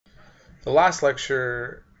The last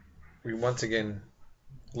lecture, we once again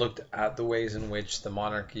looked at the ways in which the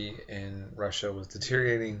monarchy in Russia was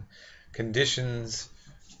deteriorating, conditions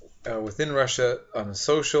within Russia on a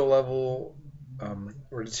social level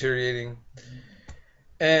were deteriorating,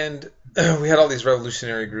 and we had all these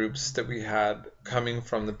revolutionary groups that we had coming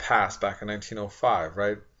from the past back in 1905,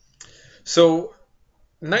 right? So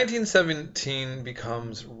 1917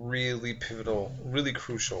 becomes really pivotal, really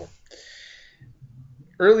crucial.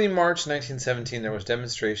 Early March 1917, there was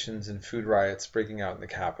demonstrations and food riots breaking out in the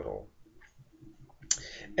capital.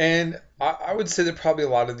 And I would say that probably a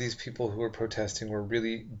lot of these people who were protesting were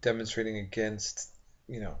really demonstrating against,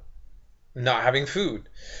 you know, not having food.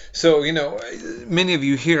 So, many of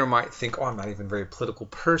you here might think, oh, I'm not even a very political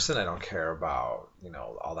person. I don't care about,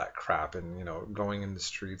 all that crap and, going in the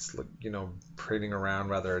streets, parading around,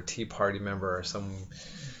 whether a Tea Party member or some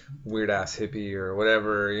weird ass hippie or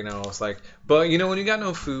whatever, it's like, but, when you got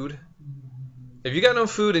no food, if you got no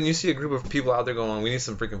food and you see a group of people out there going, we need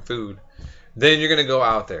some freaking food, then you're going to go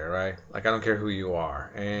out there, right? Like, I don't care who you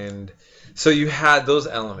are. And so you had those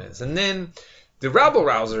elements. And then the rabble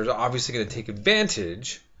rousers are obviously going to take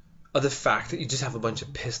advantage of the fact that you just have a bunch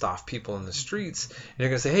of pissed off people in the streets. And you're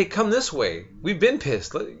going to say, hey, come this way. We've been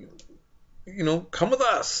pissed. Come with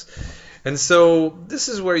us. And so this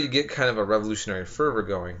is where you get kind of a revolutionary fervor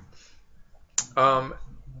going.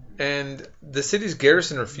 And the city's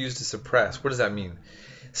garrison refused to suppress. What does that mean?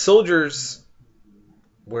 Soldiers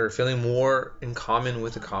were feeling more in common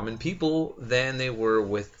with the common people than they were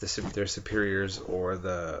with their superiors or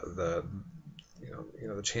the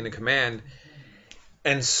chain of command.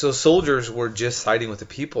 And so soldiers were just siding with the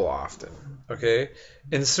people often. Okay,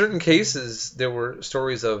 in certain cases, there were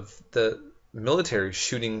stories of the military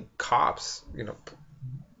shooting cops,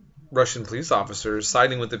 Russian police officers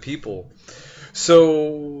siding with the people.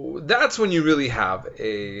 So that's when you really have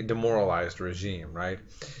a demoralized regime, right?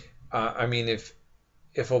 I mean, if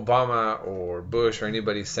Obama or Bush or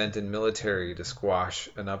anybody sent in military to squash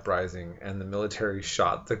an uprising and the military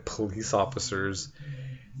shot the police officers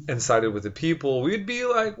and sided with the people, we'd be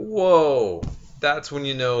like, whoa, that's when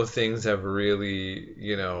things have really,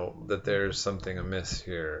 that there's something amiss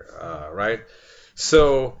here, right?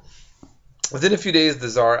 So within a few days, the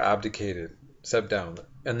Tsar abdicated, stepped down,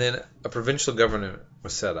 and then a provincial government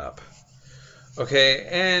was set up. Okay,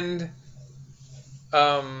 and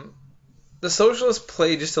the socialists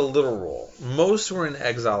played just a little role. Most were in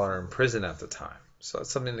exile or in prison at the time, so that's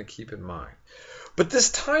something to keep in mind. But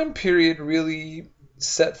this time period really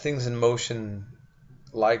set things in motion,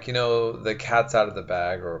 like, the cat's out of the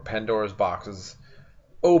bag or Pandora's box is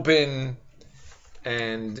open,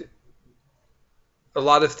 and a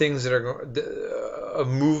lot of things that are a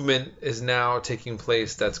movement is now taking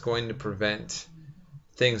place that's going to prevent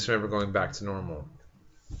things from ever going back to normal.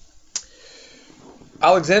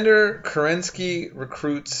 Alexander Kerensky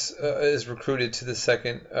is recruited to the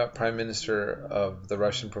second prime minister of the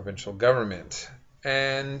Russian provincial government.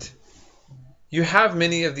 And you have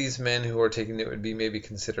many of these men who are taking it would be maybe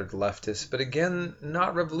considered leftist, but again,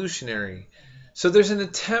 not revolutionary. So there's an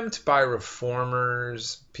attempt by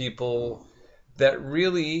reformers, people that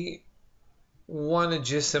really want to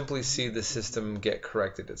just simply see the system get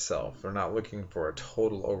corrected itself. They're not looking for a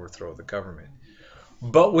total overthrow of the government.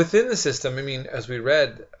 But within the system, I mean, as we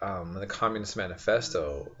read in the Communist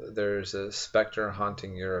Manifesto, there's a specter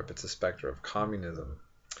haunting Europe. It's a specter of communism.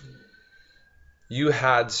 You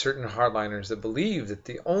had certain hardliners that believed that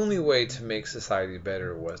the only way to make society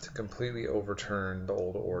better was to completely overturn the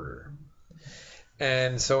old order.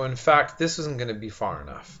 And so, in fact, this wasn't going to be far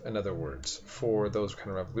enough, in other words, for those kind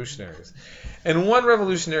of revolutionaries. And one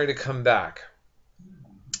revolutionary to come back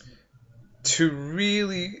to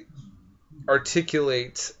really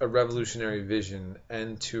articulate a revolutionary vision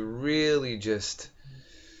and to really just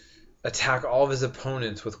attack all of his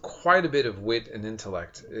opponents with quite a bit of wit and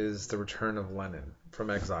intellect is the return of Lenin from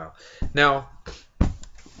exile. Now,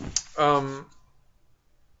 I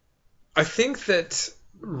think that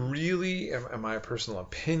really, in my personal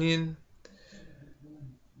opinion,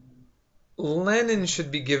 Lenin should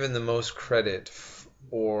be given the most credit,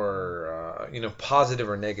 or positive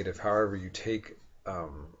or negative, however you take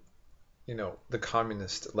the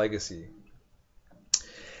communist legacy,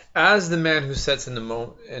 as the man who sets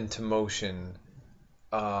into motion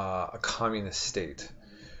a communist state.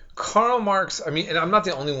 Karl Marx, I mean, and I'm not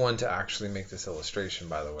the only one to actually make this illustration,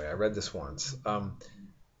 by the way. I read this once.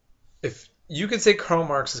 If you could say Karl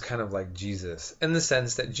Marx is kind of like Jesus, in the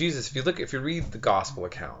sense that Jesus, if you read the gospel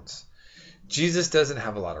accounts, Jesus doesn't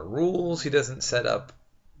have a lot of rules. He doesn't set up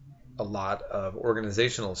a lot of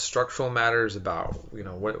organizational structural matters about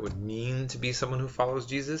what it would mean to be someone who follows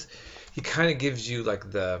Jesus. He kind of gives you like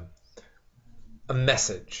a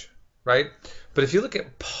message, right? But if you look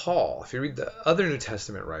at Paul, if you read the other New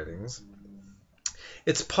Testament writings,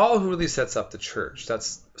 it's Paul who really sets up the church.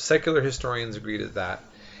 That's secular historians agree to that,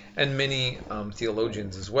 and many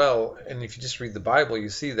theologians as well. And if you just read the Bible, you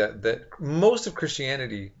see that most of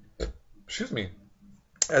Christianity,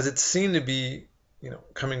 as it's seen to be,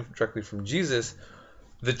 coming directly from Jesus,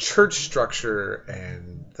 the church structure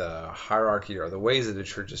and the hierarchy, or the ways that the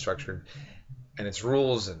church is structured, and its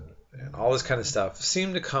rules and all this kind of stuff,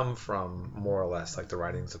 seem to come from more or less like the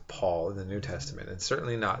writings of Paul in the New Testament, and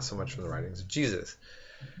certainly not so much from the writings of Jesus,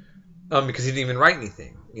 because he didn't even write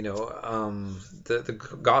anything. The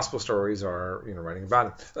gospel stories are writing about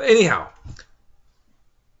him. Anyhow,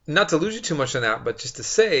 not to lose you too much on that, but just to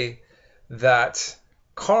say that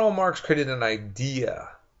Karl Marx created an idea,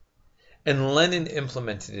 and Lenin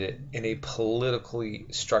implemented it in a politically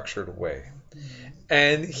structured way.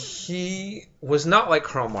 And he was not like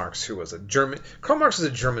Karl Marx, who was a German. Karl Marx was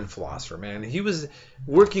a German philosopher, man. He was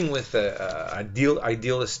working with the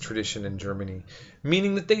idealist tradition in Germany,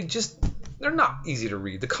 meaning that they're not easy to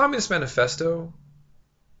read. The Communist Manifesto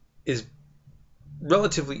is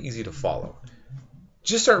relatively easy to follow.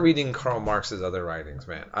 Just start reading Karl Marx's other writings,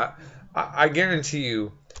 man. I guarantee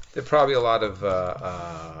you that probably a lot of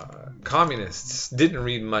communists didn't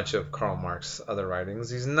read much of Karl Marx's other writings.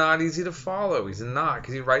 He's not easy to follow. He's not,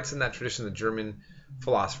 because he writes in that tradition of the German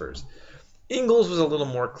philosophers. Engels was a little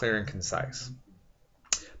more clear and concise.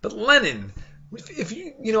 But Lenin, if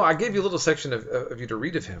I gave you a little section of you to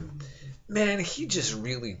read of him. Man, he just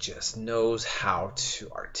really just knows how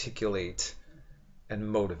to articulate and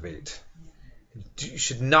motivate. You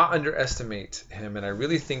should not underestimate him, and I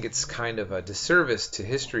really think it's kind of a disservice to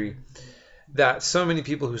history that so many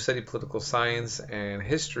people who study political science and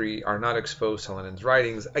history are not exposed to Lenin's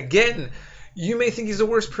writings. Again, you may think he's the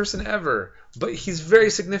worst person ever, but he's very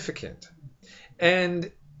significant. And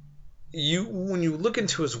when you look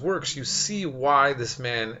into his works, you see why this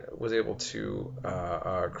man was able to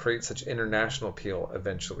create such international appeal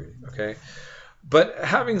eventually. Okay, but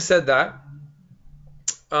having said that,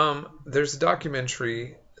 there's a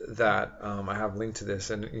documentary that I have linked to this,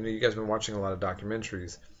 and you guys have been watching a lot of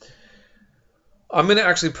documentaries. I'm going to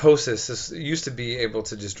actually post this. This used to be able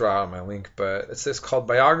to just draw out my link, but it's this called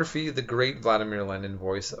Biography, The Great Vladimir Lenin,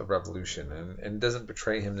 Voice of Revolution. And it doesn't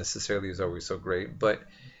portray him necessarily as always so great, but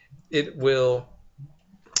it will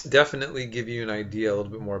definitely give you an idea a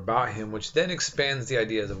little bit more about him, which then expands the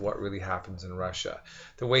ideas of what really happens in Russia.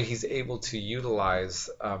 The way he's able to utilize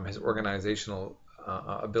his organizational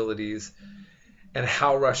abilities, and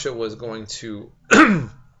how Russia was going to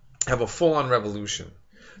have a full-on revolution.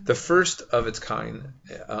 The first of its kind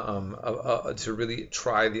to really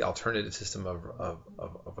try the alternative system of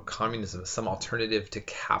a communism, some alternative to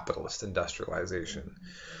capitalist industrialization.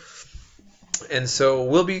 And so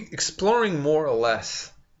we'll be exploring more or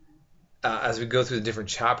less as we go through the different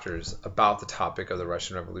chapters about the topic of the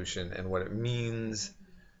Russian Revolution and what it means.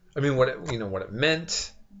 What it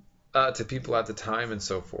meant to people at the time and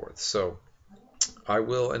so forth. So I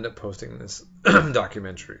will end up posting this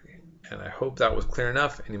documentary. And I hope that was clear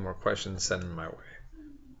enough. Any more questions, send them my way.